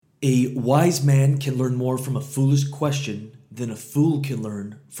A wise man can learn more from a foolish question than a fool can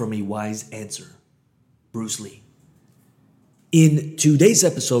learn from a wise answer. Bruce Lee. In today's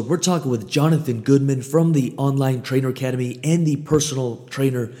episode, we're talking with Jonathan Goodman from the Online Trainer Academy and the Personal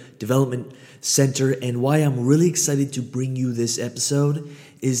Trainer Development Center. And why I'm really excited to bring you this episode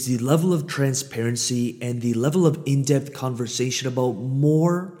is the level of transparency and the level of in-depth conversation about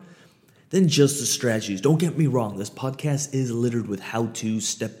more than just the strategies. Don't get me wrong, this podcast is littered with how-to,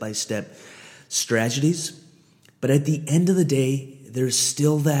 step-by-step strategies. But at the end of the day, there's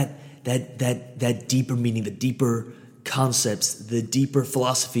still that deeper meaning, the deeper concepts, the deeper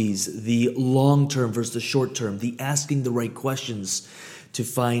philosophies, the long-term versus the short-term, the asking the right questions to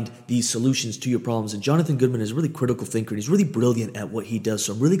find these solutions to your problems. And Jonathan Goodman is a really critical thinker, and he's really brilliant at what he does.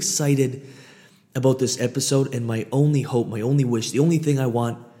 So I'm really excited about this episode, and my only hope, my only wish, the only thing I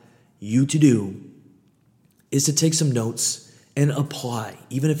want you to do is to take some notes and apply,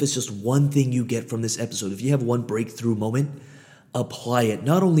 even if it's just one thing you get from this episode. If you have one breakthrough moment, apply it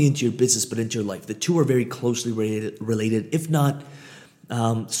not only into your business but into your life. The two are very closely related, if not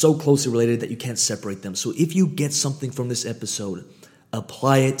so closely related that you can't separate them. So if you get something from this episode,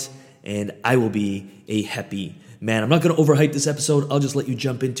 apply it, and I will be a happy man. I'm not going to overhype this episode. I'll just let you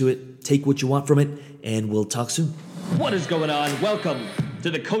jump into it, take what you want from it, and we'll talk soon. What is going on? Welcome to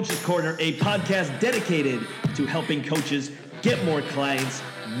the Coach's Corner, a podcast dedicated to helping coaches get more clients,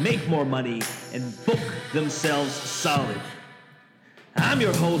 make more money, and book themselves solid. I'm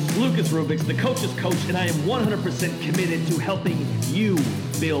your host, Lucas Rubix, the Coach's Coach, and I am 100% committed to helping you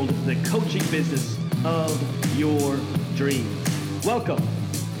build the coaching business of your dreams. Welcome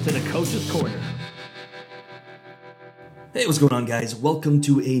to the Coach's Corner. Hey, what's going on, guys? Welcome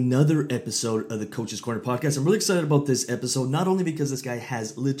to another episode of the Coach's Corner podcast. I'm really excited about this episode, not only because this guy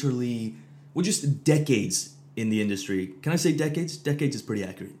has literally, just decades in the industry. Can I say decades? Decades is pretty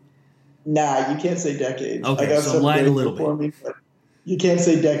accurate. Nah, you can't say decades. Okay, so I'm lying a little bit. You can't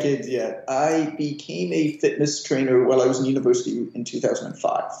say decades yet. I became a fitness trainer while I was in university in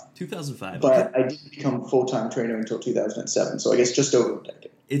 2005. 2005, but okay. I didn't become a full-time trainer until 2007, so I guess just over a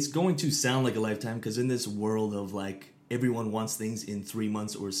decade. It's going to sound like a lifetime because in this world of everyone wants things in 3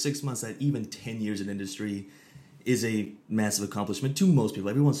 months or 6 months, that even 10 years in industry is a massive accomplishment to most people.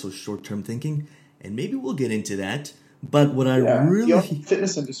 Everyone's so short-term thinking, and maybe we'll get into that. But what the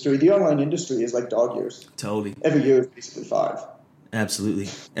fitness industry, the online industry is like dog years. Totally. Every year is basically 5.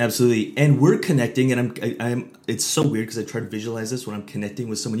 Absolutely. And we're connecting, and I'm. It's so weird because I try to visualize this when I'm connecting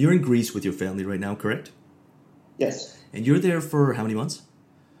with someone. You're in Greece with your family right now, correct? Yes. And you're there for how many months?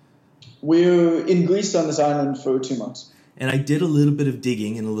 We're in Greece on this island for 2 months. And I did a little bit of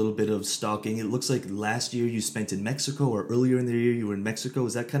digging and a little bit of stalking. It looks like last year you spent in Mexico, or earlier in the year you were in Mexico.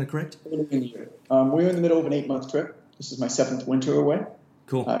 Is that kind of correct? Earlier in the year. We're in the middle of an 8-month trip. This is my 7th winter away.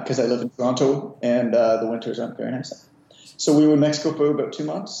 Cool. Because I live in Toronto, and the winters aren't very nice. So we were in Mexico for about 2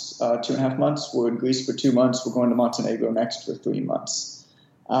 months, 2.5 months. We're in Greece for 2 months. We're going to Montenegro next for 3 months.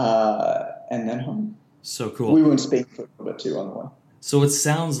 And then home. So cool. We were in Spain for a little bit too on the way. So it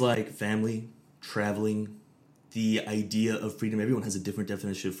sounds like family, traveling, the idea of freedom, everyone has a different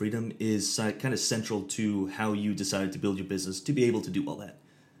definition of freedom, is kind of central to how you decided to build your business, to be able to do all that.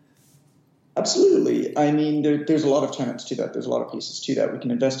 Absolutely. I mean, there's a lot of tenets to that. There's a lot of pieces to that. We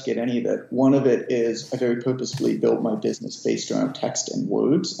can investigate any of it. One of it is I very purposefully built my business based around text and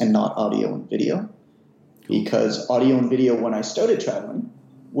words and not audio and video. Because audio and video, when I started traveling,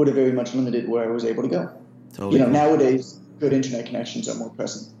 would have very much limited where I was able to go. Totally. Nowadays, good internet connections are more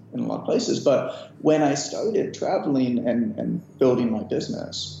present in a lot of places. But when I started traveling and building my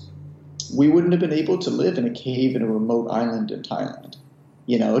business, we wouldn't have been able to live in a cave in a remote island in Thailand.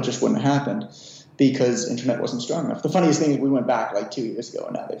 It just wouldn't have happened because internet wasn't strong enough. The funniest thing is we went back 2 years ago,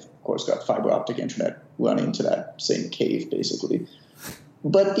 and now they've, of course, got fiber optic internet running to that same cave, basically.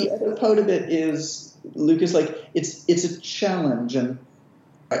 But the other part of it is, Lucas, it's a challenge, and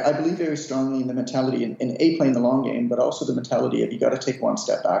I believe very strongly in the mentality, in playing the long game, but also the mentality of you got to take one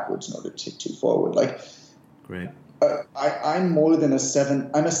step backwards in order to take 2 forward. Great. I'm more than I'm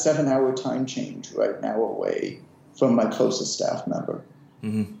a 7-hour time change right now away from my closest staff member.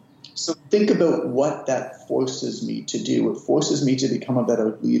 Mm-hmm. So think about what that forces me to do. It forces me to become a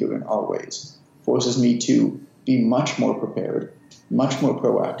better leader in all ways. Forces me to be much more prepared, much more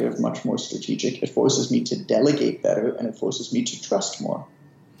proactive, much more strategic. It forces me to delegate better, and it forces me to trust more.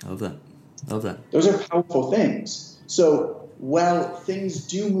 Love that. Those are powerful things. So while things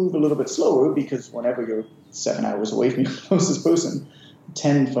do move a little bit slower, because whenever you're 7 hours away from your closest person,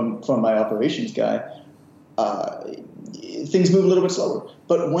 10 from my operations guy, things move a little bit slower.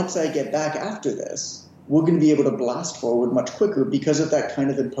 But once I get back after this, we're going to be able to blast forward much quicker because of that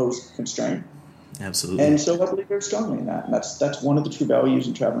kind of imposed constraint. Absolutely. And so I believe very strongly in that. And that's one of the true values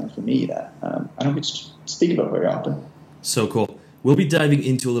in traveling for me that I don't get to speak about very often. So cool. We'll be diving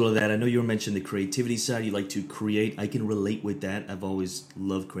into a little of that. I know you were mentioning the creativity side. You like to create. I can relate with that. I've always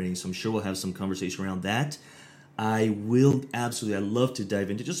loved creating, so I'm sure we'll have some conversation around that. I will absolutely. I'd love to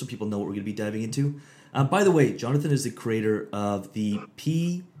dive into, just so people know what we're going to be diving into. By the way, Jonathan is the creator of the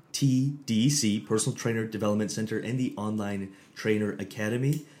PTDC, Personal Trainer Development Center, and the Online Trainer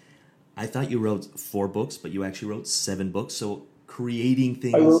Academy. I thought you wrote 4 books, but you actually wrote 7 books. So creating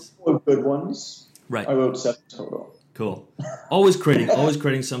things. I wrote 4 good ones. Right. I wrote 7 total. Cool. Always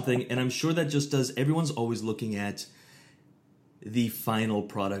creating something. And I'm sure that just does, everyone's always looking at the final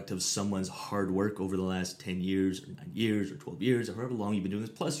product of someone's hard work over the last 10 years or 9 years or 12 years or however long you've been doing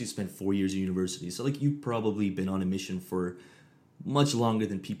this. Plus you spent 4 years at university. So like you've probably been on a mission for much longer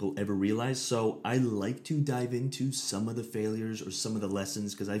than people ever realize. So I like to dive into some of the failures or some of the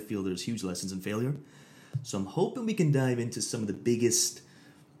lessons because I feel there's huge lessons in failure. So I'm hoping we can dive into some of the biggest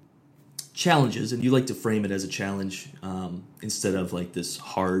challenges, and you like to frame it as a challenge instead of like this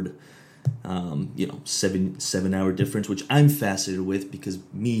hard, 7-hour difference, which I'm fascinated with because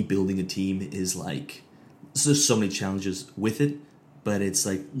me building a team is like, there's so many challenges with it. But it's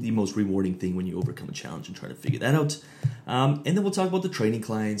like the most rewarding thing when you overcome a challenge and try to figure that out. And then we'll talk about the training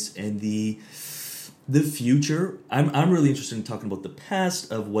clients and the future. I'm really interested in talking about the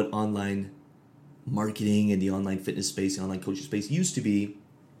past of what online marketing and the online fitness space, the online coaching space used to be,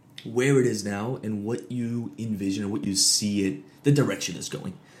 where it is now, and what you envision and what you see it, the direction is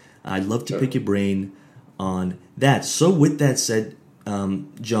going. I'd love to pick your brain on that. So with that said,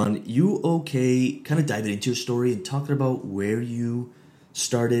 John, you okay kind of diving into your story and talking about where you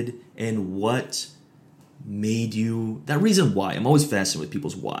started and what made you, that reason why. I'm always fascinated with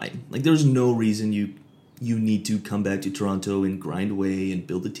people's why. Like there's no reason you need to come back to Toronto and grind away and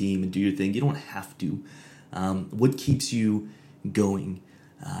build a team and do your thing. You don't have to. What keeps you going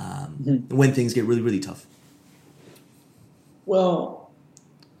when things get really, really tough? Well,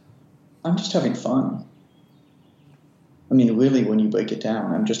 I'm just having fun. I mean, really, when you break it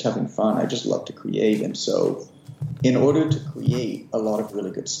down, I'm just having fun. I just love to create. And so in order to create a lot of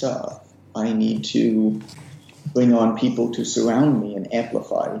really good stuff, I need to bring on people to surround me and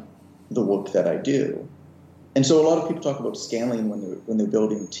amplify the work that I do. And so a lot of people talk about scaling when they're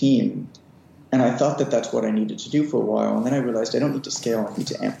building a team. And I thought that that's what I needed to do for a while. And then I realized I don't need to scale, I need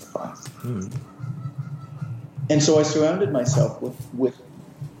to amplify. And so I surrounded myself with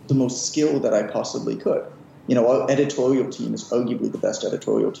the most skill that I possibly could. You know, our editorial team is arguably the best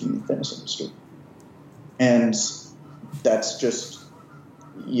editorial team in the fitness industry. And that's just,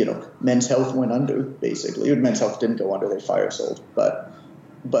 Men's Health went under, basically. Men's Health didn't go under, they fire-sold. But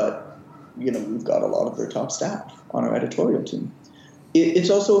we've got a lot of their top staff on our editorial team.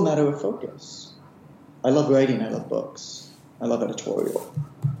 It's also a matter of focus. I love writing, I love books, I love editorial.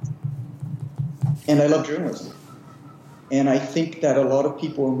 And I love journalism. And I think that a lot of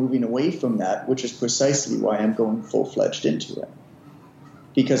people are moving away from that, which is precisely why I'm going full-fledged into it.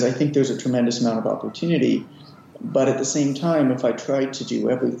 Because I think there's a tremendous amount of opportunity. But at the same time, if I tried to do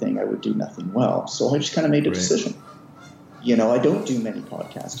everything, I would do nothing well. So I just kind of made a decision. I don't do many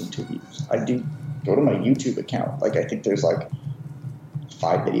podcast interviews. I do go to my YouTube account. Like, I think there's like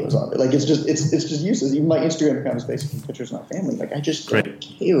 5 videos on it. Like, it's just useless. Even my Instagram account is basically pictures of my family. Like, I just don't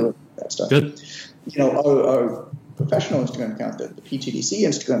care about that stuff. Good. Our professional Instagram account, the PTDC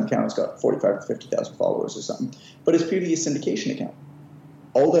Instagram account, has got 45 to 50,000 followers or something, but it's purely a syndication account.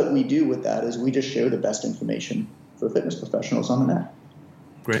 All that we do with that is we just share the best information for fitness professionals on the net.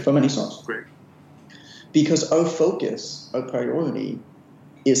 Great. From any source. Great. Because our focus, our priority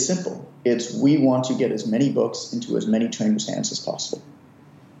is simple. It's we want to get as many books into as many trainers' hands as possible.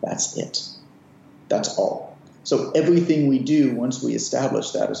 That's it. That's all. So everything we do once we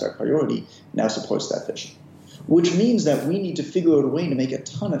establish that as our priority now supports that vision. Which means that we need to figure out a way to make a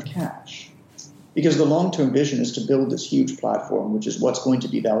ton of cash. Because the long-term vision is to build this huge platform, which is what's going to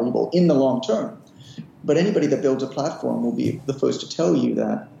be valuable in the long term. But anybody that builds a platform will be the first to tell you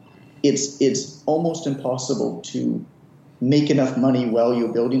that it's almost impossible to make enough money while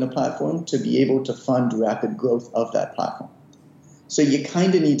you're building a platform to be able to fund rapid growth of that platform. So you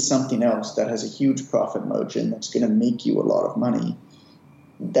kind of need something else that has a huge profit margin that's going to make you a lot of money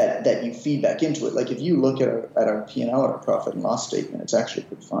that you feed back into it. Like if you look at our P&L, our profit and loss statement, it's actually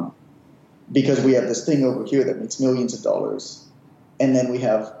pretty fun. Because we have this thing over here that makes millions of dollars. And then we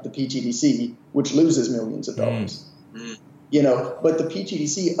have the PTDC, which loses millions of dollars. But the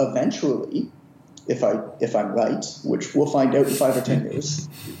PTDC eventually, if I'm right, which we'll find out in 5 or 10 years,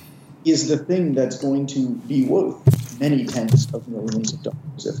 is the thing that's going to be worth many tens of millions of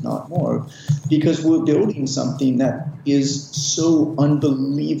dollars, if not more, because we're building something that is so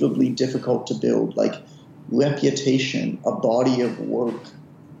unbelievably difficult to build, like reputation, a body of work.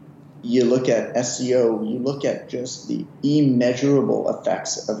 You look at SEO, you look at just the immeasurable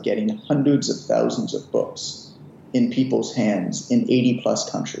effects of getting hundreds of thousands of books in people's hands in 80 plus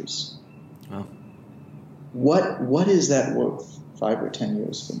countries. Wow. What is that worth 5 or 10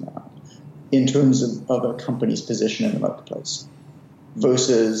 years from now in terms of a company's position in the marketplace?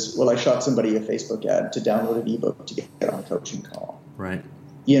 Versus, well, I shot somebody a Facebook ad to download an ebook to get on a coaching call. Right.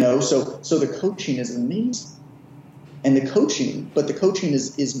 So the coaching is amazing. And the coaching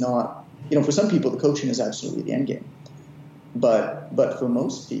is not, for some people, the coaching is absolutely the end game. But for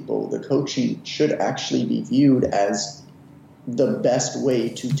most people, the coaching should actually be viewed as the best way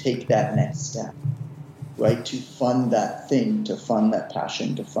to take that next step, right? To fund that thing, to fund that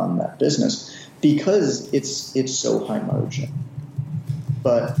passion, to fund that business, because it's so high margin.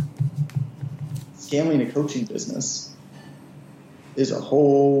 But scaling a coaching business is a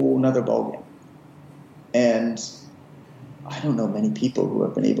whole nother ballgame. And I don't know many people who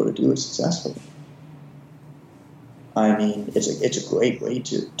have been able to do it successfully. I mean, it's a great way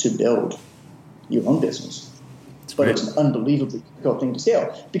to build your own business. But it's an unbelievably difficult thing to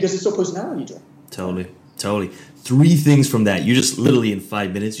scale because it's so personality driven. Totally. 3 things from that. You just literally in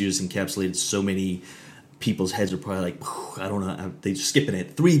 5 minutes, you just encapsulated so many people's heads are probably like, I don't know, they're skipping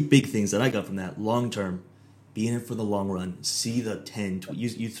it. 3 big things that I got from that. Long term, be in it for the long run. See the 10,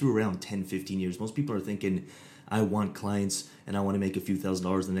 you threw around 10, 15 years. Most people are thinking, I want clients and I want to make a few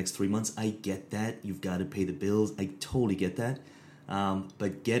 $1,000s in the next 3 months. I get that. You've got to pay the bills. I totally get that.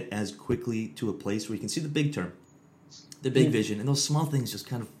 But get as quickly to a place where you can see the big term, the big vision, and those small things just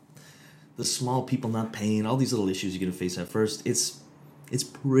kind of, the small people not paying, all these little issues you're going to face at first. It's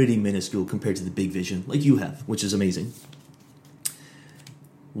pretty minuscule compared to the big vision like you have, which is amazing.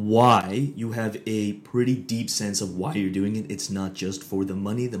 Why you have a pretty deep sense of why you're doing it. It's not just for the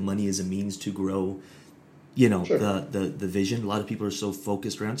money. The money is a means to grow, sure. the vision. A lot of people are so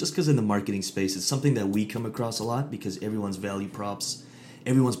focused around, just because in the marketing space, it's something that we come across a lot because everyone's value props,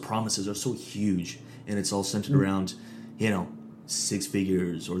 everyone's promises are so huge, and it's all centered around, 6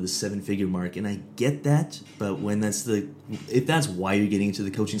 figures or the 7-figure mark. And I get that, but if that's why you're getting into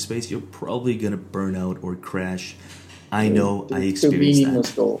the coaching space, you're probably going to burn out or crash. I know, I experienced that. They're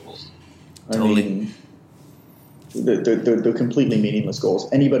meaningless goals. Totally. They're completely meaningless goals.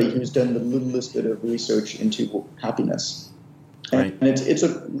 Anybody who's done the littlest bit of research into happiness, and it's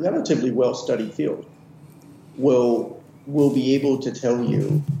a relatively well-studied field, will be able to tell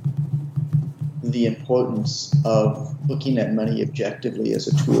you the importance of looking at money objectively as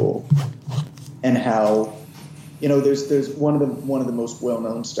a tool, and how, there's one of the most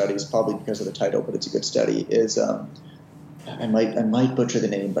well-known studies, probably because of the title, but it's a good study, is I might butcher the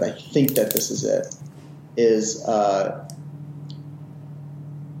name, but I think that this is it. Is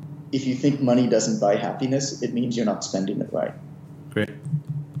if you think money doesn't buy happiness, it means you're not spending it right. Great.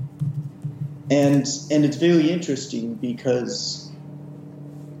 And it's very interesting because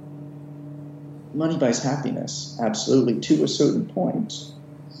money buys happiness, absolutely, to a certain point,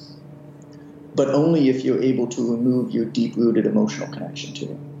 but only if you're able to remove your deep-rooted emotional connection to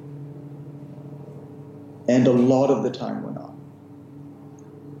it. And a lot of the time we're not.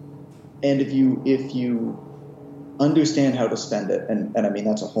 And if you understand how to spend it, and I mean,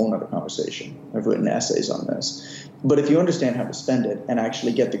 that's a whole other conversation. I've written essays on this. But if you understand how to spend it and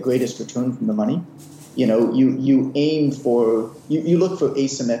actually get the greatest return from the money, you aim for, you look for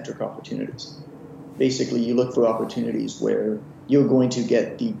asymmetric opportunities. Basically, you look for opportunities where you're going to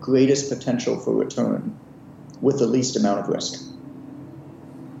get the greatest potential for return with the least amount of risk.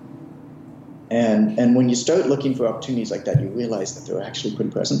 And when you start looking for opportunities like that, you realize that they're actually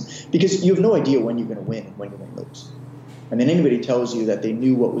pretty present, because you have no idea when you're going to win and when you're going to lose. I mean, anybody tells you that they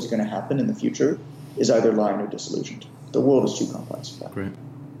knew what was going to happen in the future is either lying or disillusioned. The world is too complex for that. Great.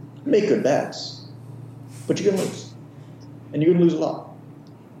 Make good bets, but you're going to lose. And you're going to lose a lot.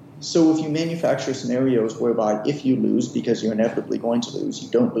 So if you manufacture scenarios whereby if you lose, because you're inevitably going to lose, you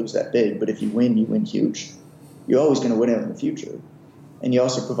don't lose that big, but if you win huge, you're always going to win out in the future. And you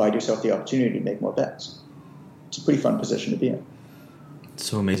also provide yourself the opportunity to make more bets. It's a pretty fun position to be in.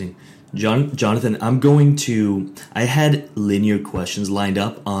 So amazing. Jonathan, I had linear questions lined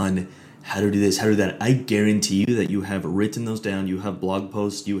up on how to do this, how to do that. I guarantee you that you have written those down. You have blog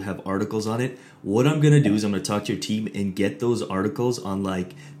posts, you have articles on it. What I'm going to do is I'm going to talk to your team and get those articles on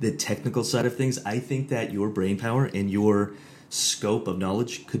like the technical side of things. I think that your brain power and your scope of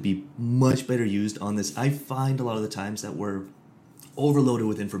knowledge could be much better used on this. I find a lot of the times that we're overloaded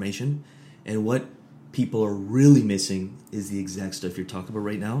with information, and what people are really missing is the exact stuff you're talking about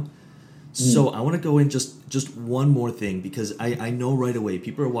right now. So I want to go in just one more thing, because I know right away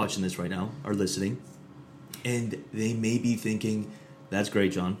people are watching this right now, are listening, and they may be thinking, that's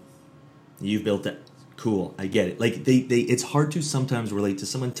great, John. You've built that. Cool, I get it. Like they it's hard to sometimes relate to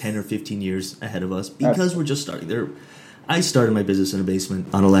someone 10 or 15 years ahead of us because we're just starting there. I started my business in a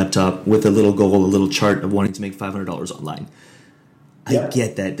basement on a laptop with a little goal, a little chart of wanting to make $500 online. I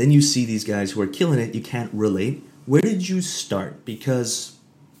get that. Then you see these guys who are killing it. You can't relate. Where did you start? Because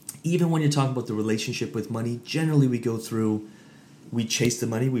even when you're talking about the relationship with money, generally we chase the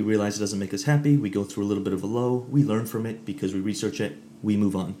money. We realize it doesn't make us happy. We go through a little bit of a low. We learn from it because we research it. We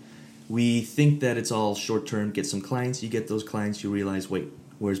move on. We think that it's all short-term, get some clients. You get those clients, you realize, wait,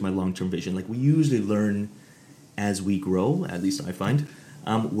 where's my long-term vision? Like, we usually learn as we grow, at least I find.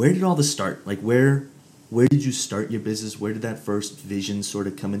 Where did all this start? Like, where did you start your business? Where did that first vision sort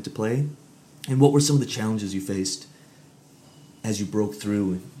of come into play? And what were some of the challenges you faced as you broke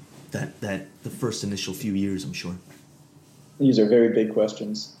through the first initial few years, I'm sure? These are very big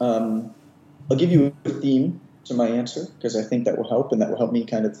questions. I'll give you a theme to my answer, because I think that will help, and that will help me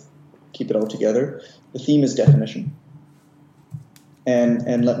kind of keep it all together. The theme is definition.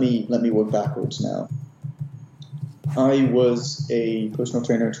 And let me work backwards now. I was a personal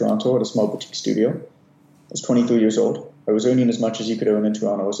trainer in Toronto at a small boutique studio. I was 23 years old. I was earning as much as you could earn in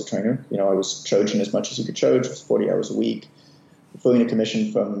Toronto as a trainer. I was charging as much as you could charge. It was 40 hours a week. Earning a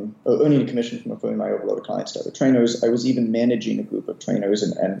commission from referring my overloaded clients to other trainers. I was even managing a group of trainers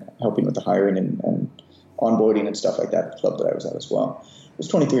and helping with the hiring and onboarding and stuff like that at the club that I was at as well. I was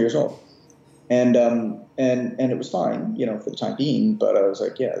 23 years old. And it was fine, for the time being, but I was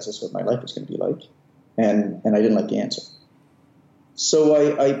like, yeah, is this what my life is going to be like? And I didn't like the answer.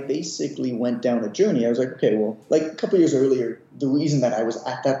 So I basically went down a journey. I was like, okay, well, like a couple of years earlier, the reason that I was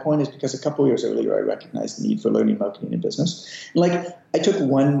at that point is because a couple of years earlier, I recognized the need for learning marketing and business. Like, I took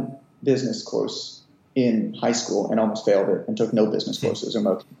one business course in high school and almost failed it, and took no business courses or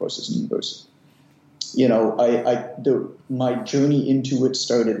marketing courses in university. My journey into it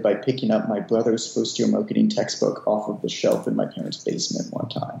started by picking up my brother's first-year marketing textbook off of the shelf in my parents' basement one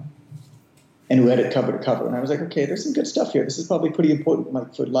time, and who had it cover to cover. And I was like, okay, there's some good stuff here. This is probably pretty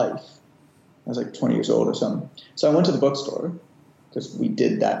important for life. I was like 20 years old or something. So I went to the bookstore, because we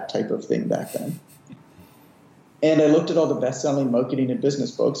did that type of thing back then. And I looked at all the best-selling marketing and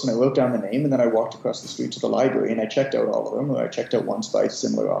business books, and I wrote down the name, and then I walked across the street to the library, and I checked out all of them, or I checked out once by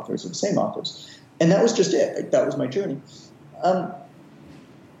similar authors or the same authors. And that was just it. Like, that was my journey.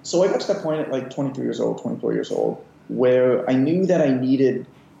 So I got to that point at like 23 years old, 24 years old, where I knew that I needed,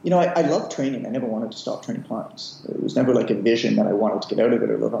 I love training. I never wanted to stop training clients. It was never like a vision that I wanted to get out of it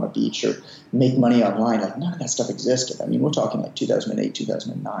or live on a beach or make money online. Like, none of that stuff existed. I mean, we're talking like 2008,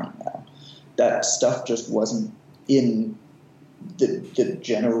 2009 now. That stuff just wasn't in the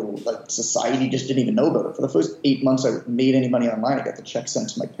general, like, society just didn't even know about it. For the first 8 months I made any money online, I got the check sent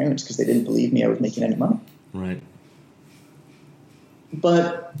to my parents because they didn't believe me I was making any money. Right.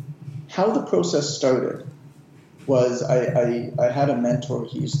 But how the process started was I had a mentor.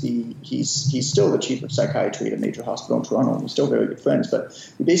 He's still the chief of psychiatry at a major hospital in Toronto, and we're still very good friends. But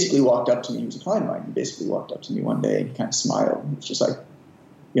he basically walked up to me. He was a client of mine. He basically walked up to me one day and he kind of smiled. He was just like,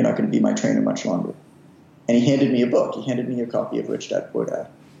 "You're not going to be my trainer much longer." And he handed me a book. He handed me a copy of Rich Dad Poor Dad.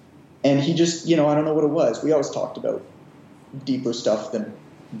 And he just, I don't know what it was. We always talked about deeper stuff than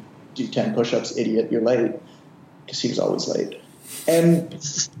do 10 push-ups, idiot, you're late, because he was always late. And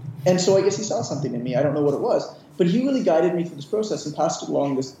so I guess he saw something in me. I don't know what it was. But he really guided me through this process and passed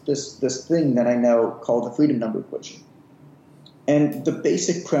along this thing that I now call the freedom number equation. And the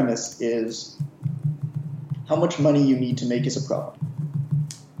basic premise is how much money you need to make is a problem.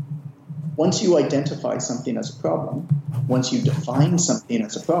 Once you identify something as a problem, once you define something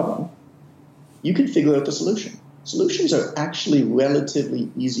as a problem, you can figure out the solution. Solutions are actually relatively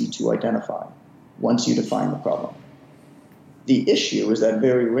easy to identify once you define the problem. The issue is that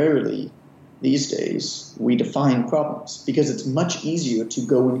very rarely these days we define problems, because it's much easier to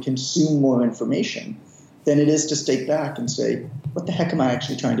go and consume more information than it is to stay back and say, what the heck am I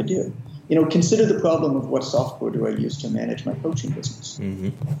actually trying to do? Consider the problem of what software do I use to manage my coaching business. Mm-hmm.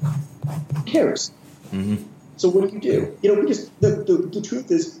 Who cares? Mm-hmm. So what do? Because the truth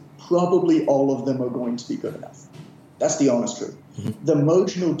is probably all of them are going to be good enough. That's the honest truth. Mm-hmm. The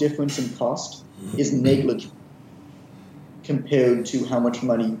marginal difference in cost is negligible compared to how much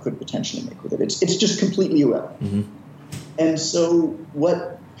money you could potentially make with it. It's just completely irrelevant. Mm-hmm. And so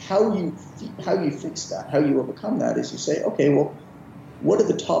how you fix that, how you overcome that is you say, okay, well, what are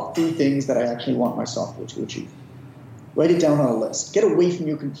the top 3 things that I actually want my software to achieve? Write it down on a list. Get away from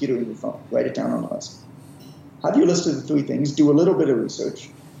your computer and your phone. Write it down on a list. Have your list of the 3 things. Do a little bit of research.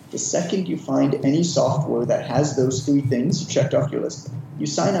 The second you find any software that has those 3 things you checked off your list, you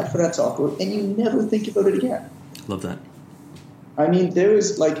sign up for that software and you never think about it again. Love that. I mean, there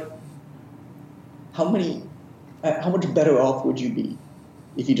is like, how much better off would you be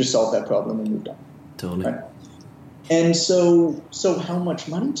if you just solved that problem and moved on? Totally. Right? And so how much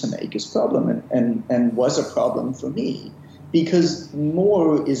money to make is a problem and was a problem for me, because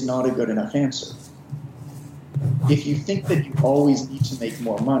more is not a good enough answer. If you think that you always need to make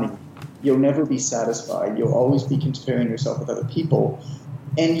more money, you'll never be satisfied. You'll always be comparing yourself with other people,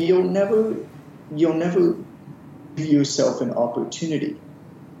 and you'll never give yourself an opportunity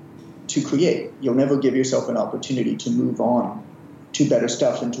to create. You'll never give yourself an opportunity to move on to better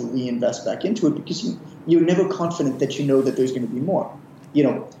stuff and to reinvest back into it, because you're never confident that you know that there's going to be more.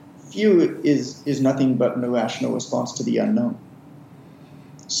 Fear is nothing but an irrational response to the unknown.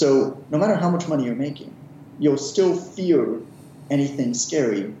 So no matter how much money you're making, you'll still fear anything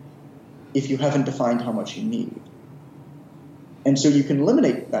scary if you haven't defined how much you need. And so you can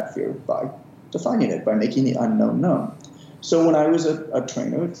eliminate that fear by defining it, by making the unknown known. So when I was a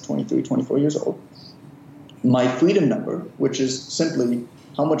trainer at 23, 24 years old, my freedom number, which is simply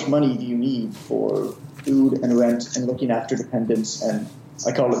how much money do you need for food and rent and looking after dependents, and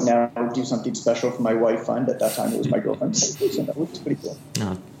I call it now do something special for my wife fund. At that time it was my girlfriend, which is pretty cool.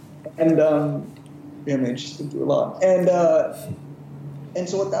 Uh-huh. And she's been through a lot. And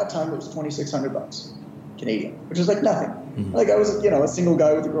so at that time it was $2,600 Canadian, which was like nothing. Mm-hmm. Like I was, a single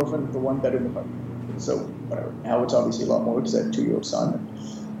guy with a girlfriend with a 1-bedroom apartment. So whatever. Now it's obviously a lot more because I have a 2-year-old son.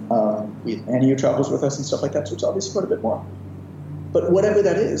 And Annie who travels with us and stuff like that, so it's obviously quite a bit more. But whatever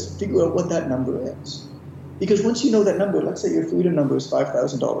that is, figure out what that number is. Because once you know that number, let's say your freedom number is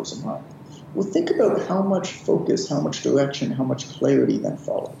 $5,000 a month. Well, think about how much focus, how much direction, how much clarity then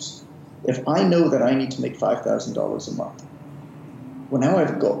follows. If I know that I need to make $5,000 a month, well, now I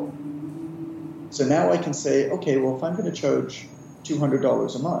have a goal. So now I can say, okay, well, if I'm going to charge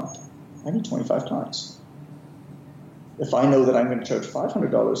 $200 a month, I need 25 clients. If I know that I'm going to charge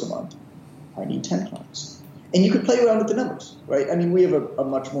 $500 a month, I need 10 clients. And you could play around with the numbers, right? I mean, we have a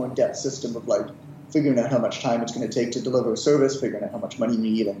much more in-depth system of like figuring out how much time it's going to take to deliver a service, figuring out how much money you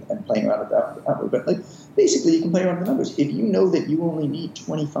need, and playing around with that. But like, basically, you can play around with the numbers. If you know that you only need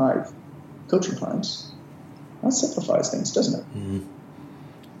 25 coaching clients, that simplifies things, doesn't it? Mm-hmm.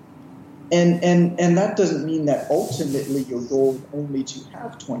 And that doesn't mean that ultimately your goal is only to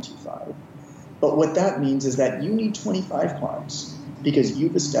have 25. But what that means is that you need 25 clients because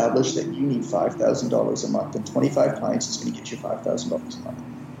you've established that you need $5,000 a month, and 25 clients is going to get you $5,000 a month,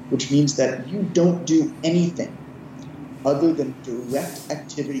 which means that you don't do anything other than direct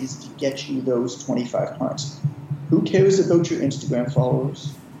activities to get you those 25 clients. Who cares about your Instagram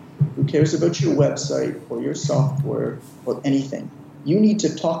followers? Who cares about your website or your software or anything? You need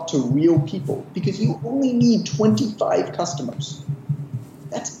to talk to real people because you only need 25 customers.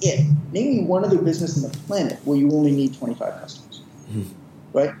 That's it. Name me one other business on the planet where you only need 25 customers.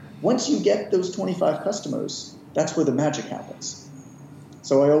 Mm-hmm. Right? Once you get those 25 customers, that's where the magic happens.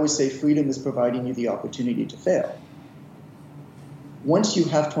 So I always say freedom is providing you the opportunity to fail. Once you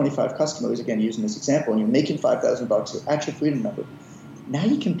have 25 customers, again, using this example, and you're making $5,000 at your freedom number, now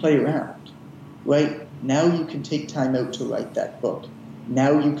you can play around, right? Now you can take time out to write that book.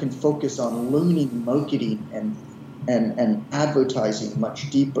 Now you can focus on learning marketing and advertising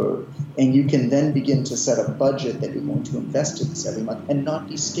much deeper, and you can then begin to set a budget that you're going to invest in this every month and not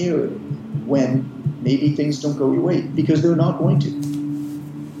be scared when maybe things don't go your way, because they're not going to.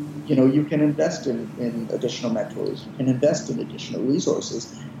 You can invest in additional mentors, you can invest in additional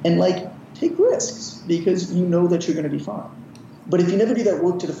resources, and take risks because you know that you're going to be fine. But if you never do that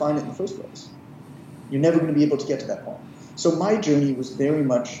work to define it in the first place, you're never going to be able to get to that point. So my journey was very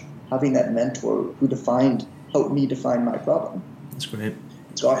much having that mentor who helped me define my problem. That's great.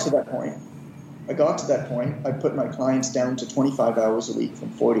 I got to that point. I put my clients down to 25 hours a week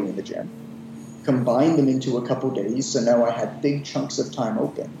from 40 in the gym, combined them into a couple days, so now I had big chunks of time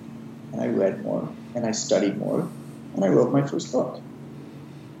open. And I read more, and I studied more, and I wrote my first book.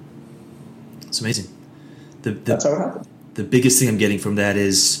 It's amazing. That's how it happened. The biggest thing I'm getting from that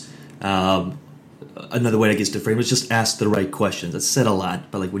is another way I guess to frame it is just ask the right questions. That's said a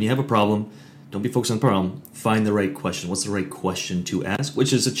lot, but when you have a problem, don't be focused on the problem. Find the right question. What's the right question to ask?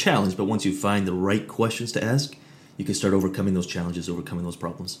 Which is a challenge, but once you find the right questions to ask, you can start overcoming those challenges, overcoming those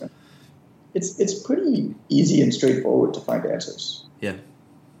problems. It's pretty easy and straightforward to find answers. Yeah.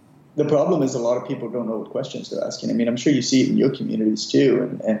 The problem is a lot of people don't know what questions they're asking. I mean, I'm sure you see it in your communities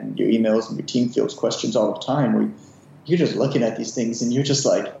too, and your emails and your team fields questions all the time where you're just looking at these things and you're just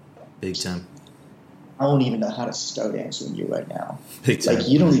like, big time. I don't even know how to start answering you right now. Big time. Like,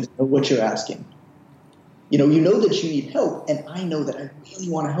 you don't even know what you're asking. You know that you need help, and I know that I really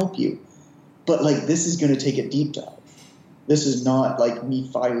want to help you. But, like, this is going to take a deep dive. This is not, like, me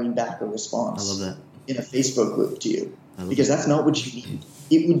firing back a response I love that. in a Facebook group to you, because that's not what you need.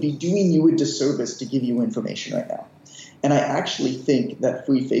 It would be doing you a disservice to give you information right now. And I actually think that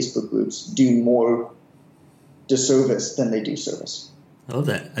free Facebook groups do more disservice than they do service. I love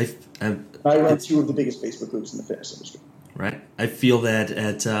that. I run two of the biggest Facebook groups in the fitness industry. Right. I feel that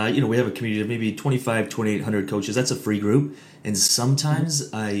at, we have a community of maybe 2,800 coaches. That's a free group. And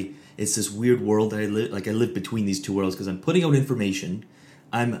sometimes it's this weird world that I live between these two worlds because I'm putting out information.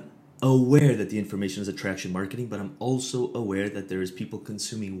 I'm aware that the information is attraction marketing, but I'm also aware that there is people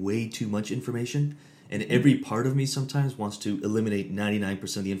consuming way too much information. And every part of me sometimes wants to eliminate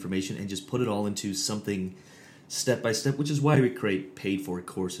 99% of the information and just put it all into something step by step, which is why we create paid for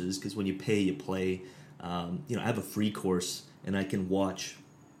courses, because when you pay, you play. I have a free course and I can watch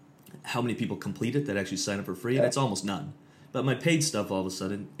how many people complete it that actually sign up for free, and it's almost none. But my paid stuff, all of a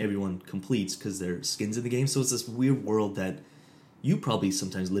sudden, everyone completes because their skin's in the game. So it's this weird world that you probably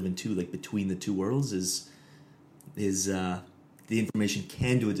sometimes live in too, like between the two worlds is the information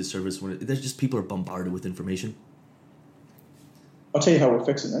can do a disservice when there's just people are bombarded with information. I'll tell you how we're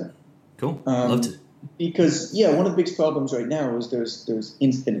fixing it. Cool. Love to. Because, one of the biggest problems right now is there's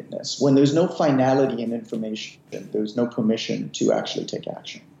infiniteness. When there's no finality in information, there's no permission to actually take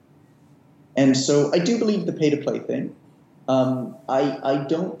action. And so I do believe the pay-to-play thing. I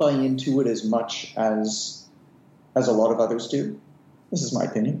don't buy into it as much as a lot of others do. This is my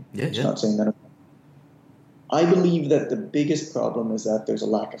opinion. I'm not saying that. I believe that the biggest problem is that there's a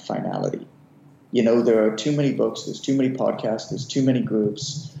lack of finality. There are too many books, there's too many podcasts, there's too many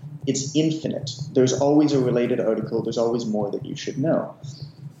groups. It's infinite. There's always a related article. There's always more that you should know.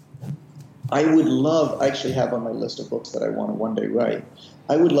 I actually have on my list of books that I want to one day write,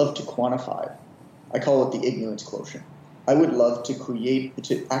 I would love to quantify. I call it the ignorance quotient. I would love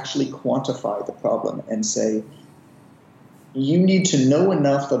to actually quantify the problem and say, you need to know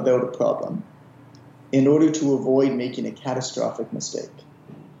enough about a problem in order to avoid making a catastrophic mistake.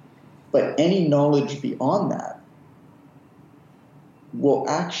 But any knowledge beyond that will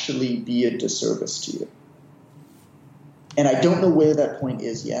actually be a disservice to you. And I don't know where that point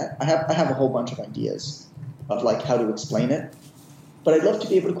is yet. I have a whole bunch of ideas of like how to explain it, but I'd love to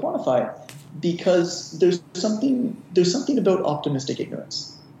be able to quantify it because there's something about optimistic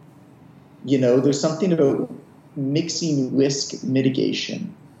ignorance. There's something about mixing risk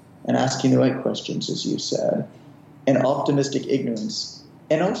mitigation and asking the right questions, as you said, and optimistic ignorance,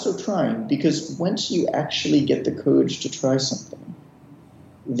 and also trying, because once you actually get the courage to try something,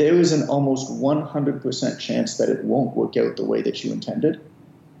 there is an almost 100% chance that it won't work out the way that you intended,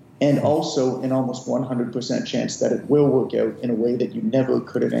 and also an almost 100% chance that it will work out in a way that you never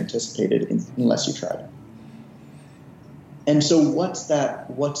could have anticipated unless you tried it. And so what's that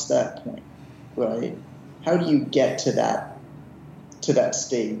point, right? How do you get to that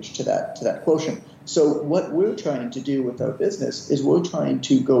stage, to that quotient? So what we're trying to do with our business is we're trying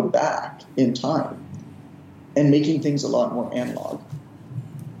to go back in time and making things a lot more analog,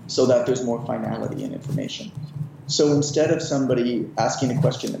 so that there's more finality in information. So instead of somebody asking a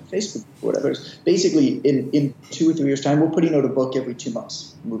question on Facebook or whatever, basically in 2 or 3 years' time, we're putting out a book every 2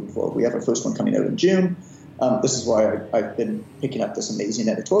 months moving forward. We have our first one coming out in June. This is why I've been picking up this amazing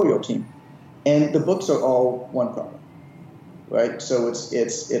editorial team. And the books are all one problem, right? So it's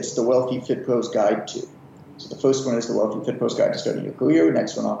the Wealthy Fit Pro's Guide to. So the first one is the Wealthy Fit Pro's Guide to Starting Your Career.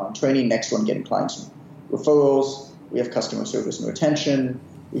 Next one on training. Next one getting clients and referrals. We have customer service and retention.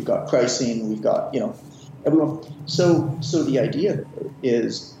 We've got pricing, we've got, everyone. So the idea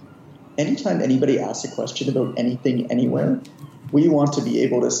is anytime anybody asks a question about anything, anywhere, we want to be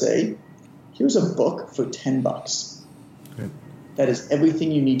able to say, here's a book for $10. Okay. That is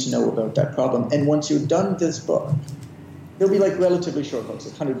everything you need to know about that problem. And once you're done this book, they'll be like relatively short books,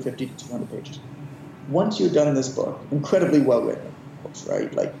 like 150 to 200 pages. Once you're done this book, incredibly well written books,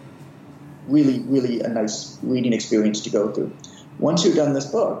 right? Like really, really a nice reading experience to go through. Once you've done this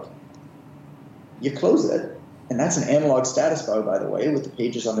book, you close it, and that's an analog status bar, by the way, with the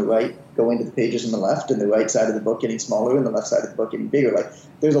pages on the right going to the pages on the left, and the right side of the book getting smaller, and the left side of the book getting bigger. Like,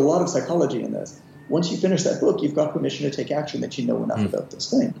 there's a lot of psychology in this. Once you finish that book, you've got permission to take action that you know enough about this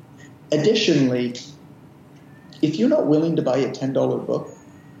thing. Additionally, if you're not willing to buy a $10 book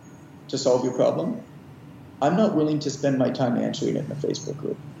to solve your problem, I'm not willing to spend my time answering it in a Facebook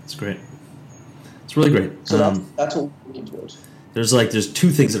group. That's great. It's really great. So that's what we're working towards. There's 2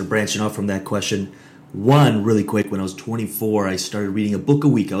 things that are branching off from that question. One, really quick, when I was 24, I started reading a book a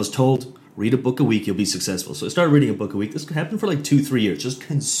week. I was told, read a book a week, you'll be successful. So I started reading a book a week. This happened for like 2-3 years, just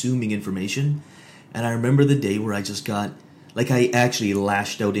consuming information. And I remember the day where I just got, like, I actually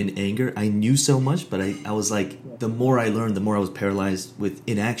lashed out in anger. I knew so much, but I was like, the more I learned, the more I was paralyzed with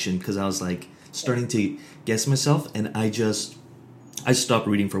inaction, because I was like starting to guess myself. And I stopped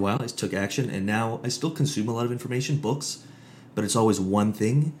reading for a while. I took action, and now I still consume a lot of information, books, but it's always one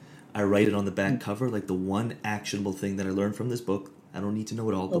thing. I write it on the back cover, like the one actionable thing that I learned from this book. I don't need to know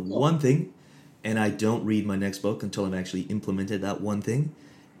it all. The one thing, and I don't read my next book until I've actually implemented that one thing.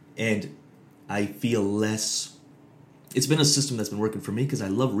 And I feel less... It's been a system that's been working for me because I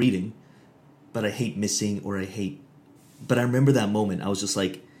love reading, but I hate missing But I remember that moment. I was just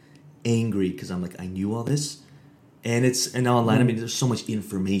like angry because I'm like, I knew all this. And online, I mean, there's so much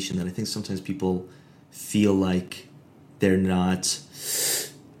information that I think sometimes people feel like they're not...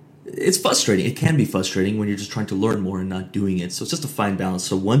 It's frustrating. It can be frustrating when you're just trying to learn more and not doing it. So it's just a fine balance.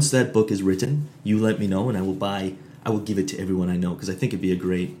 So once that book is written, you let me know, and I will give it to everyone I know, because I think it'd be a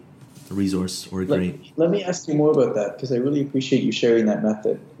great resource or Let me ask you more about that, because I really appreciate you sharing that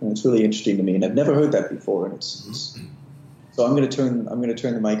method, and it's really interesting to me, and I've never heard that before. And so I'm going to turn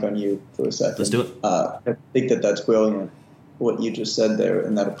the mic on you for a second. Let's do it. I think that's brilliant, what you just said there,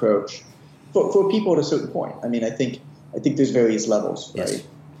 and that approach for people at a certain point. I mean, I think there's various levels, right? Yes.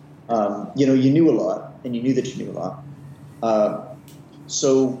 You knew a lot, and you knew that you knew a lot.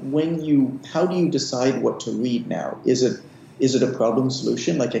 So how do you decide what to read now? Is it a problem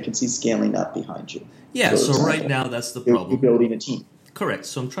solution? Like, I can see scaling up behind you. Yeah, so right now that's the problem. You're building a team. Correct.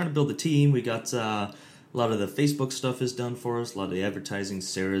 So I'm trying to build a team. We got a lot of the Facebook stuff is done for us. A lot of the advertising.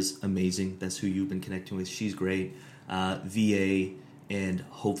 Sarah's amazing. That's who you've been connecting with. She's great. VA, and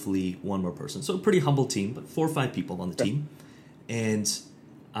hopefully one more person. So a pretty humble team, but 4 or 5 people on the team. And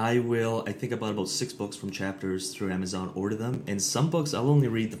I think about 6 books from Chapters through Amazon, order them. And some books, I'll only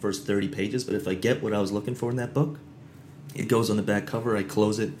read the first 30 pages, but if I get what I was looking for in that book, it goes on the back cover, I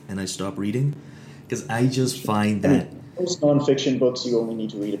close it, and I stop reading. Because I just find that... Most nonfiction books, you only need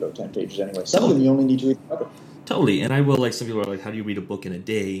to read about 10 pages anyway. Some of them you only need to read the cover. Totally. And I will, like, some people are like, how do you read a book in a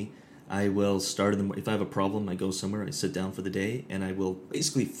day? I will start in the... If I have a problem, I go somewhere, I sit down for the day, and I will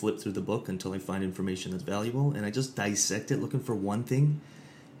basically flip through the book until I find information that's valuable, and I just dissect it, looking for one thing.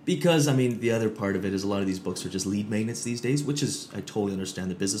 Because, I mean, the other part of it is a lot of these books are just lead magnets these days, which is, I totally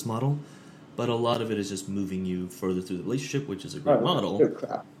understand the business model, but a lot of it is just moving you further through the relationship, which is a great model.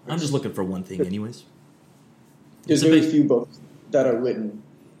 Crap. I'm just looking for one thing anyways. There's very few books that are written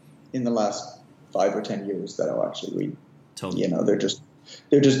in the last 5 or 10 years that I'll actually read. Totally. They're just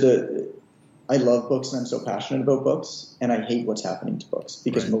I love books, and I'm so passionate about books, and I hate what's happening to books,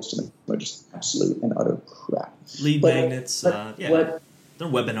 because most of them are just absolute and utter crap. Lead magnets, they're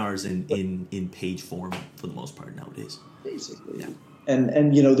webinars in page form for the most part nowadays. Basically. Yeah.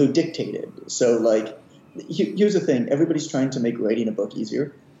 And they're dictated. So, like, here's the thing. Everybody's trying to make writing a book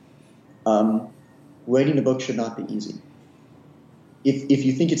easier. Writing a book should not be easy. If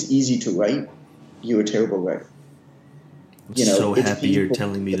you think it's easy to write, you're a terrible writer. I'm so happy you're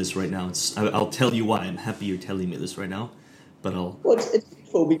telling me this right now. I'll tell you why I'm happy you're telling me this right now. But Well, it's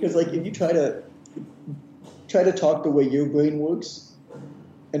painful, because, like, if you try to talk the way your brain works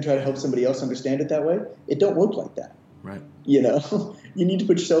and try to help somebody else understand it that way, it don't work like that. Right. You need to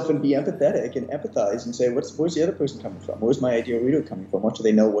put yourself and be empathetic and empathize and say, where's the other person coming from? Where's my ideal reader coming from? What do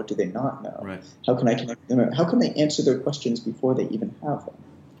they know? What do they not know? Right. How can I connect them? How can they answer their questions before they even have them?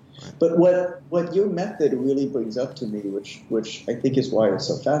 Right. But what your method really brings up to me, which I think is why it's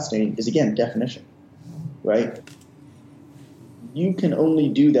so fascinating, is, again, definition. Right? You can only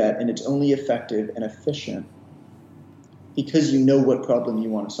do that, and it's only effective and efficient because you know what problem you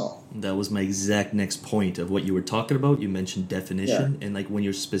want to solve. That was my exact next point of what you were talking about. You mentioned definition, and, like, when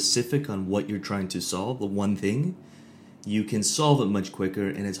you're specific on what you're trying to solve, the one thing, you can solve it much quicker,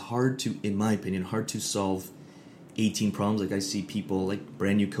 and it's hard to, in my opinion, to solve 18 problems. Like, I see people, like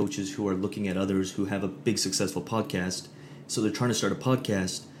brand new coaches, who are looking at others who have a big successful podcast, so they're trying to start a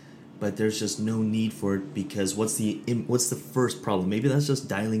podcast, but there's just no need for it, because what's the first problem? Maybe that's just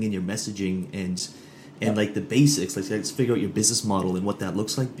dialing in your messaging and like the basics. Like, let's figure out your business model and what that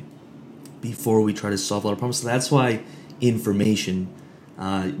looks like before we try to solve a lot of problems. So that's why information.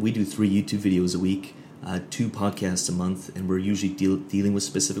 We do 3 YouTube videos a week, 2 podcasts a month, and we're usually dealing with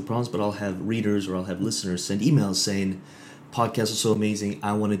specific problems. But I'll have readers or I'll have listeners send emails saying, "Podcasts are so amazing,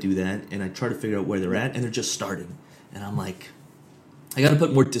 I want to do that," and I try to figure out where they're at, and they're just starting, and I'm like, I got to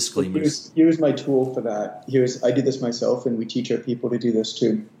put more disclaimers. Here's my tool for that. I do this myself, and we teach our people to do this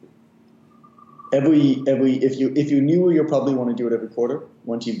too. if you knew you'll probably want to do it every quarter.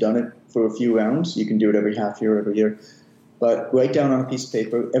 Once you've done it for a few rounds, you can do it every half year, every year. But write down on a piece of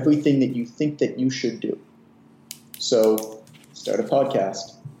paper everything that you think that you should do. So start a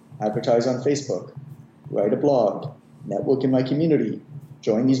podcast, advertise on Facebook, write a blog, network in my community,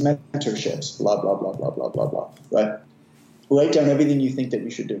 join these mentorships, blah, blah, blah, blah, blah, blah, blah. Right? Write down everything you think that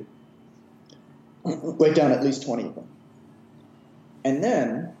you should do. Write down at least 20 of them. And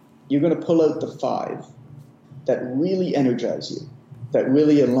then you're going to pull out the 5 that really energize you, that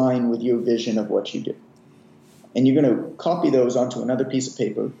really align with your vision of what you do. And you're going to copy those onto another piece of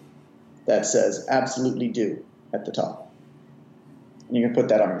paper that says absolutely do at the top. And you're going to put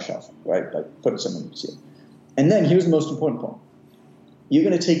that on your shelf, right? Like put it somewhere you see it. And then here's the most important point. You're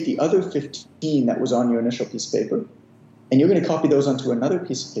going to take the other 15 that was on your initial piece of paper, and you're going to copy those onto another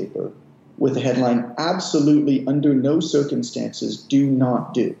piece of paper with the headline, absolutely under no circumstances do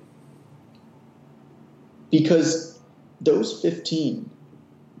not do. Because those 15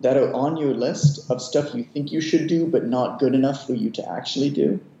 that are on your list of stuff you think you should do but not good enough for you to actually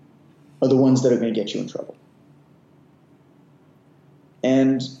do are the ones that are going to get you in trouble.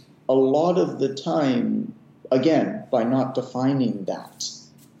 And a lot of the time, again, by not defining that.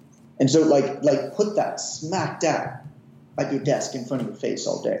 And so like put that smack dab at your desk in front of your face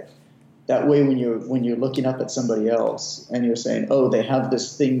all day. That way when you're looking up at somebody else and you're saying, oh, they have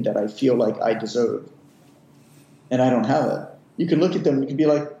this thing that I feel like I deserve and I don't have it, you can look at them and you can be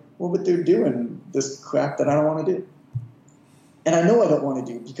like, well, but they're doing this crap that I don't want to do. And I know I don't want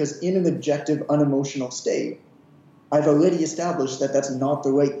to do because in an objective, unemotional state, I've already established that that's not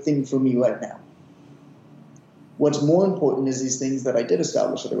the right thing for me right now. What's more important is these things that I did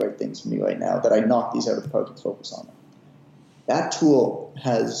establish are the right things for me right now, that I knock these out of the park and focus on them. That tool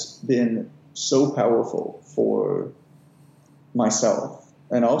has been so powerful for myself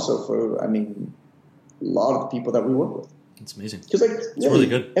and also for, a lot of the people that we work with. It's amazing. Because it's really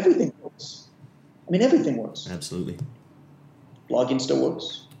good. Everything works. Everything works. Absolutely. Blogging still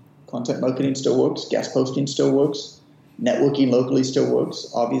works. Content marketing still works. Guest posting still works. Networking locally still works.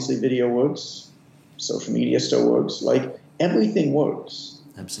 Obviously, video works. Social media still works. Everything works.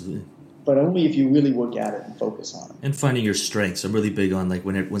 Absolutely. But only if you really work at it and focus on it. And finding your strengths. I'm really big on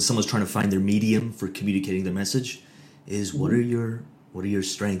when someone's trying to find their medium for communicating their message is what are your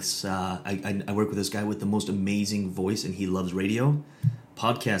strengths? I work with this guy with the most amazing voice and he loves radio.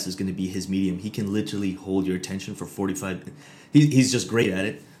 Podcast is going to be his medium. He can literally hold your attention for 45. He's just great at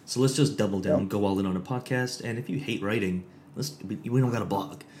it. So let's just double down, go all in on a podcast. And if you hate writing, we don't got a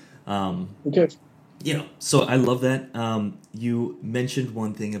blog. Okay. So I love that. You mentioned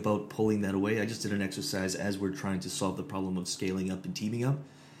one thing about pulling that away. I just did an exercise as we're trying to solve the problem of scaling up and teaming up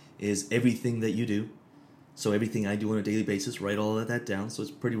is everything that you do. So everything I do on a daily basis, write all of that down. So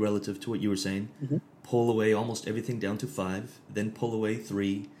it's pretty relative to what you were saying. Mm-hmm. Pull away almost everything down to 5, then pull away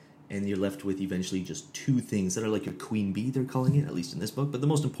 3, and you're left with eventually just 2 things that are like your queen bee, they're calling it, at least in this book. But the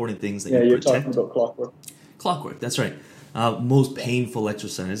most important things that you protect. Yeah, you're talking about clockwork. Clockwork, that's right. Most painful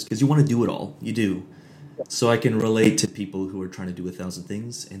exercise, because you want to do it all. You do. Yeah. So I can relate to people who are trying to do 1,000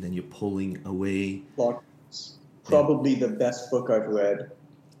 things, and then you're pulling away. Clockwork's probably the best book I've read.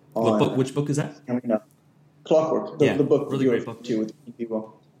 What book? Which book is that? Clockwork, the book really great book too with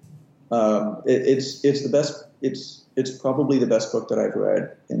people. It's the best. It's probably the best book that I've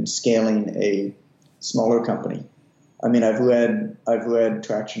read in scaling a smaller company. I've read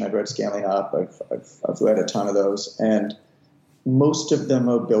Traction, I've read Scaling Up, I've read a ton of those, and most of them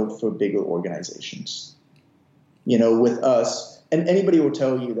are built for bigger organizations. With us, and anybody will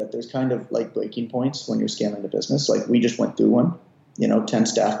tell you that there's kind of like breaking points when you're scaling a business. Like we just went through one. 10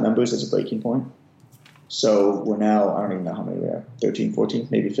 staff members is a breaking point. So we're now, I don't even know how many we are, 13, 14,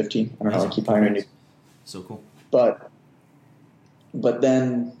 maybe 15. I don't know, I keep hiring you. So cool. But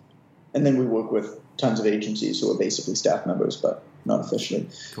then we work with tons of agencies who are basically staff members, but not officially.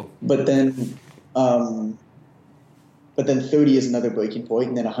 Cool. But then 30 is another breaking point,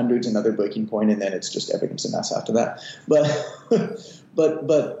 and then 100 is another breaking point, and then it's just everything's a mess after that. But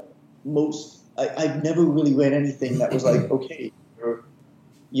I've never really read anything that was like, okay,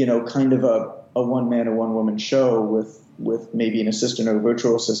 you're, kind of a one-man or one-woman show with maybe an assistant or a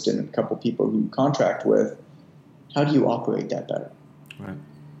virtual assistant and a couple people who you contract with. How do you operate that better? Right.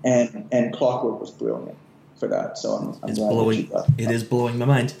 And Clockwork was brilliant for that. So I'm glad it is blowing my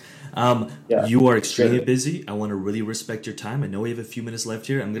mind. You are extremely busy. I want to really respect your time. I know we have a few minutes left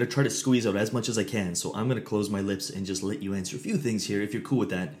here. I'm going to try to squeeze out as much as I can. So I'm going to close my lips and just let you answer a few things here if you're cool with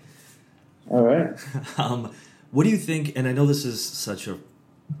that. All right. What do you think, and I know this is such a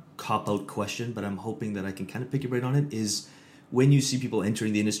cop-out question, but I'm hoping that I can kind of pick your brain on it, is when you see people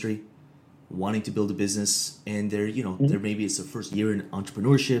entering the industry, wanting to build a business, and they're, they're maybe it's their first year in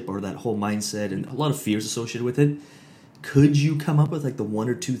entrepreneurship or that whole mindset and a lot of fears associated with it. Could you come up with like the one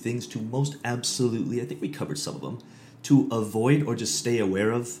or two things to most absolutely, I think we covered some of them, to avoid or just stay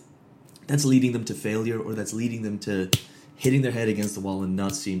aware of that's leading them to failure or that's leading them to hitting their head against the wall and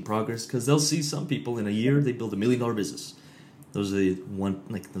not seeing progress? Because they'll see some people in a year, they build $1 million business. Those are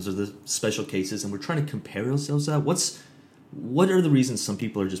the special cases, and we're trying to compare ourselves to that. What are the reasons some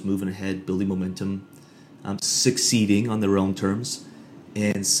people are just moving ahead, building momentum, succeeding on their own terms,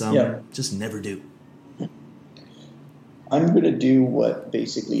 and some just never do? I'm going to do what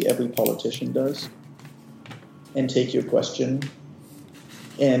basically every politician does and take your question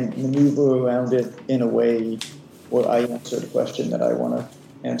and maneuver around it in a way where I answer the question that I want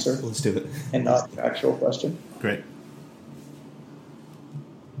to answer. Let's do it. And not the actual question. Great.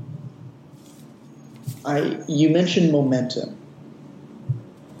 You mentioned momentum.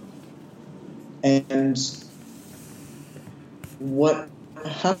 And what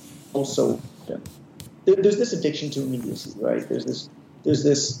happens also, there's this addiction to immediacy, right? There's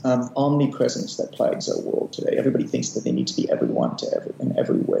this omnipresence that plagues our world today. Everybody thinks that they need to be everyone to and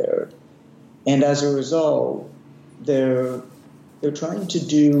everywhere. And as a result, they're trying to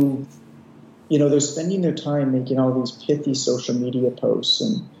do, they're spending their time making all these pithy social media posts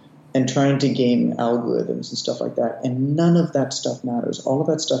and trying to game algorithms and stuff like that. And none of that stuff matters. All of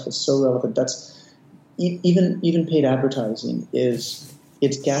that stuff is so relevant. That's even paid advertising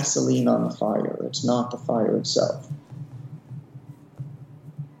it's gasoline on the fire. It's not the fire itself.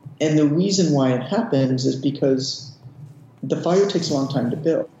 And the reason why it happens is because the fire takes a long time to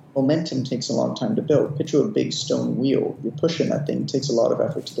build. Momentum takes a long time to build. Picture a big stone wheel. You're pushing that thing. It takes a lot of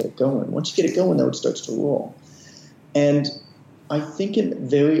effort to get it going. Once you get it going, though, it starts to roll. And I think a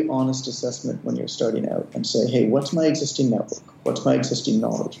very honest assessment when you're starting out and say, hey, what's my existing network? What's my existing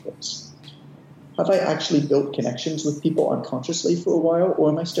knowledge base? Have I actually built connections with people unconsciously for a while, or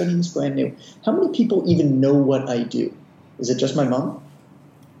am I starting this brand new? How many people even know what I do? Is it just my mom?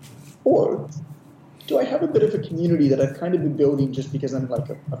 Or do I have a bit of a community that I've kind of been building just because I'm like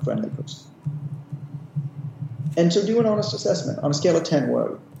a friendly person? And so do an honest assessment. On a scale of 10, where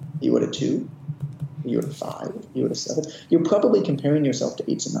are you at a 2? Are you at a 5? Are you at a 7? You're probably comparing yourself to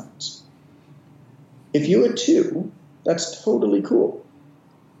 8s and 9s. If you're a 2, that's totally cool.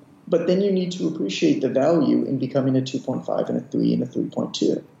 But then you need to appreciate the value in becoming a 2.5 and a 3 and a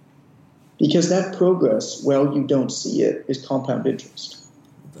 3.2. Because that progress, while you don't see it, is compound interest.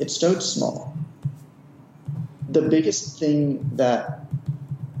 It starts small. The biggest thing that,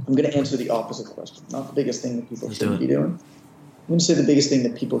 I'm going to answer the opposite question, not the biggest thing that people should be doing. I'm going to say the biggest thing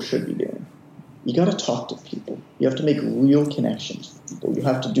that people should be doing. You got to talk to people. You have to make real connections with people. You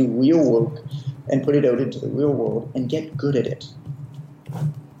have to do real work and put it out into the real world and get good at it.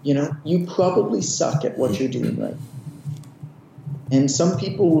 You probably suck at what you're doing right. And some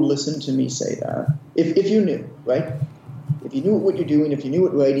people will listen to me say that. If you knew, right? If you knew what you're doing, if you knew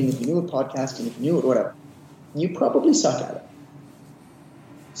what writing, if you knew what podcasting, if you knew what whatever, you probably suck at it.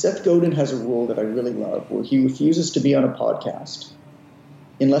 Seth Godin has a rule that I really love where he refuses to be on a podcast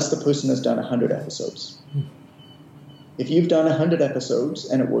unless the person has done 100 episodes. If you've done 100 episodes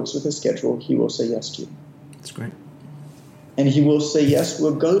and it works with his schedule, he will say yes to you. That's great. And he will say yes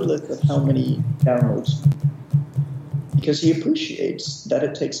regardless of how many downloads. Because he appreciates that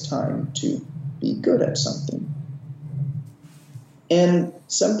it takes time to be good at something. And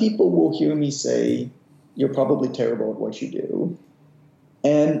some people will hear me say, you're probably terrible at what you do.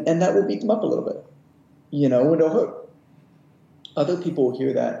 And that will beat them up a little bit. And it'll hurt. Other people will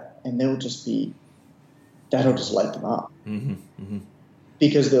hear that and that'll just light them up. Mm-hmm, mm-hmm.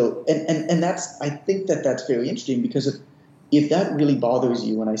 Because and I think that's very interesting, because if that really bothers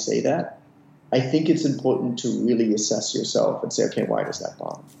you when I say that, I think it's important to really assess yourself and say, okay, why does that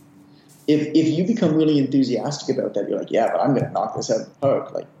bother me? If you become really enthusiastic about that, you're like, yeah, but I'm going to knock this out of the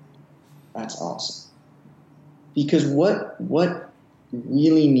park. Like, that's awesome. Because what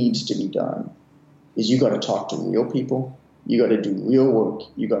really needs to be done is you got to talk to real people. You got to do real work.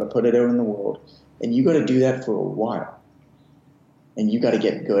 You got to put it out in the world. And you got to do that for a while. And you got to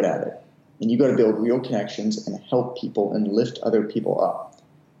get good at it. And you got to build real connections and help people and lift other people up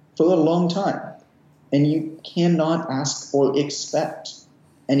for a long time. And you cannot ask or expect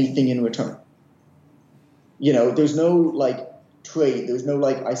anything in return. There's no trade. There's no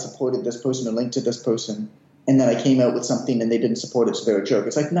I supported this person or linked to this person, and then I came out with something and they didn't support it, so they're a jerk.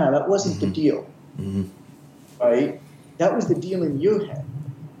 It's like, no, that wasn't the deal. Mm-hmm. Right? That was the deal in your head.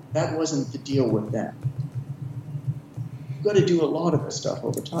 That wasn't the deal with them. You've got to do a lot of this stuff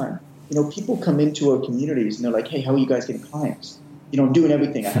over time. People come into our communities and they're like, hey, how are you guys getting clients? I'm doing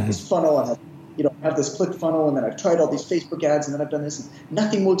everything. I have this funnel, I have this click funnel, and then I've tried all these Facebook ads, and then I've done this, and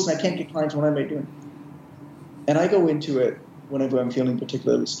nothing works, and I can't get clients. What am I doing? And I go into it whenever I'm feeling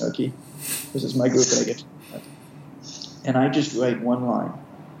particularly snarky. This is my group, and I get to it. And I just write one line.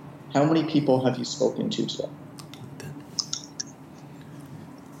 How many people have you spoken to today?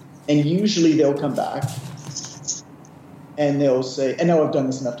 And usually they'll come back and they'll say, and now I've done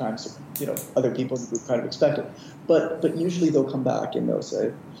this enough times, so, other people in the group kind of expect it. But usually they'll come back and they'll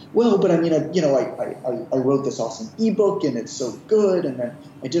say, well, but I mean, I wrote this awesome ebook and it's so good, and then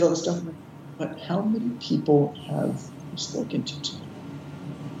I did all this stuff. But how many people have you spoken to today?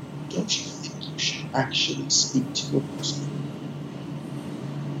 Don't you think you should actually speak to a person?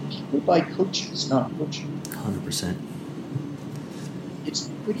 People buy coaches, not coaching. 100%. It's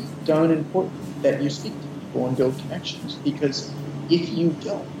pretty darn important that you speak to people and build connections, because if you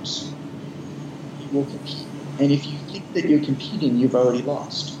don't, you will compete. And if you think that you're competing, you've already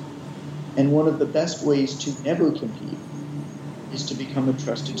lost. And one of the best ways to never compete is to become a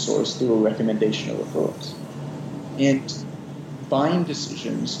trusted source through a recommendation or referrals. And buying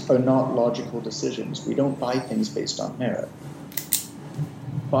decisions are not logical decisions. We don't buy things based on merit.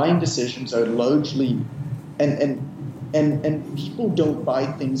 Buying decisions are largely, and people don't buy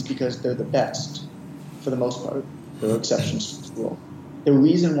things because they're the best, for the most part. There are exceptions to the rule. The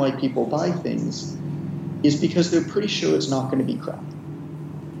reason why people buy things is because they're pretty sure it's not going to be crap.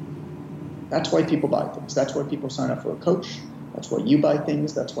 That's why people buy things. That's why people sign up for a coach. That's why you buy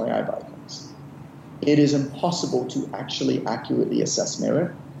things. That's why I buy things. It is impossible to actually accurately assess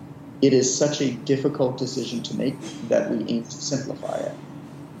merit. It is such a difficult decision to make that we aim to simplify it.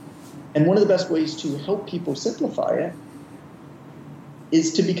 And one of the best ways to help people simplify it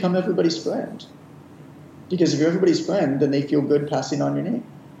is to become everybody's friend. Because if you're everybody's friend, then they feel good passing on your name.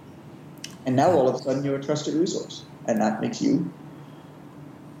 And now all of a sudden you're a trusted resource. And that makes you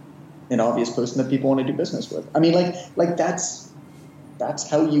an obvious person that people want to do business with. I mean, like that's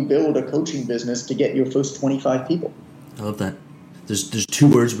how you build a coaching business to get your first 25 people. I love that. There's two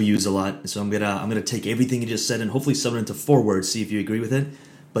words we use a lot, so I'm gonna take everything you just said and hopefully sum it into 4 words. See if you agree with it.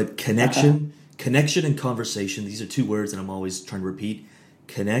 But connection, and conversation. These are 2 words that I'm always trying to repeat.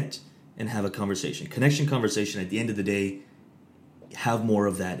 Connect and have a conversation. Connection, conversation. At the end of the day, have more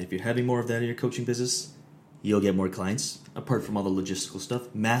of that. If you're having more of that in your coaching business, you'll get more clients. Apart from all the logistical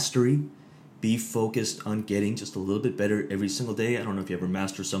stuff, mastery. Be focused on getting just a little bit better every single day. I don't know if you ever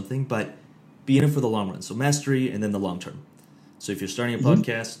master something, but be in it for the long run. So mastery and then the long term. So if you're starting a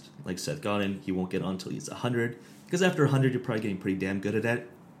podcast, like Seth Godin, he won't get on until he's 100. Because after 100, you're probably getting pretty damn good at it.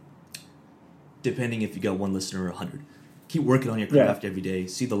 Depending if you got 1 listener or 100. Keep working on your craft every day.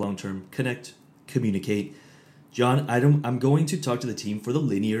 See the long term. Connect. Communicate. John, I'm going to talk to the team for the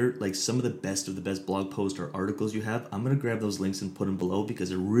linear, like some of the best blog posts or articles you have. I'm going to grab those links and put them below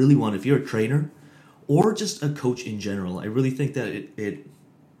because I really want, if you're a trainer or just a coach in general, I really think that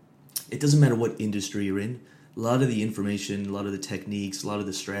it doesn't matter what industry you're in. A lot of the information, a lot of the techniques, a lot of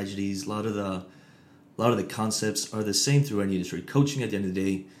the strategies, a lot of the concepts are the same through any industry. Coaching at the end of the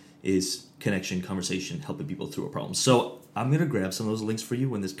day is connection, conversation, helping people through a problem. So I'm going to grab some of those links for you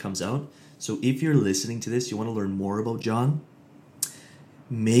when this comes out. So if you're listening to this, you want to learn more about John,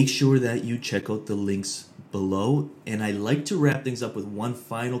 make sure that you check out the links below. And I like to wrap things up with one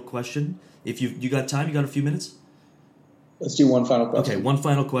final question. If you got time, you got a few minutes? Let's do one final question. Okay, one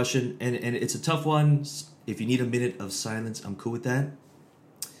final question. And it's a tough one. If you need a minute of silence, I'm cool with that.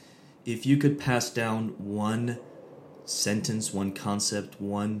 If you could pass down one sentence, one concept,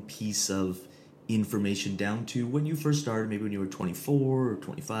 one piece of information down to when you first started, maybe when you were 24 or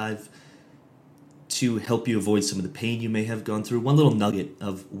 25, to help you avoid some of the pain you may have gone through, one little nugget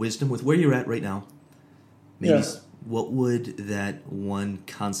of wisdom with where you're at right now, maybe what would that one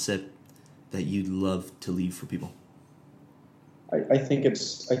concept that you'd love to leave for people? I think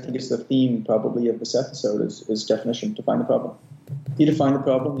it's the theme probably of this episode is definition. Define the problem. If you define the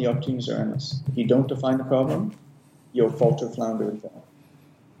problem, the opportunities are endless. If you don't define the problem, you'll falter, flounder, and fail.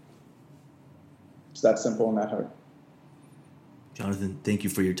 It's that simple and that hard. Jonathan, thank you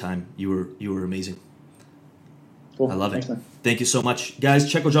for your time. You were amazing. Cool. I love it. Thanks, man. Thank you so much. Guys,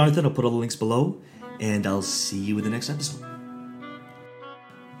 check out Jonathan. I'll put all the links below, and I'll see you in the next episode.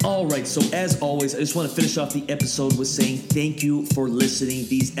 All right, so as always, I just want to finish off the episode with saying thank you for listening.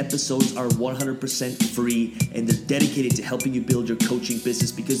 These episodes are 100% free, and they're dedicated to helping you build your coaching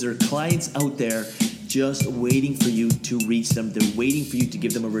business because there are clients out there just waiting for you to reach them. They're waiting for you to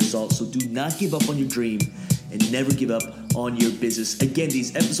give them a result. So do not give up on your dream and never give up on your business. Again,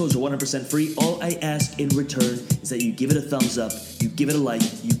 these episodes are 100% free. All I ask in return is that you give it a thumbs up, you give it a like,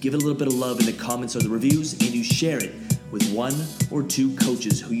 you give it a little bit of love in the comments or the reviews, and you share it with 1 or 2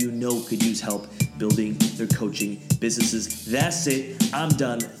 coaches who you know could use help building their coaching businesses. That's it. I'm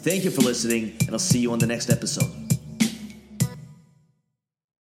done. Thank you for listening, and I'll see you on the next episode.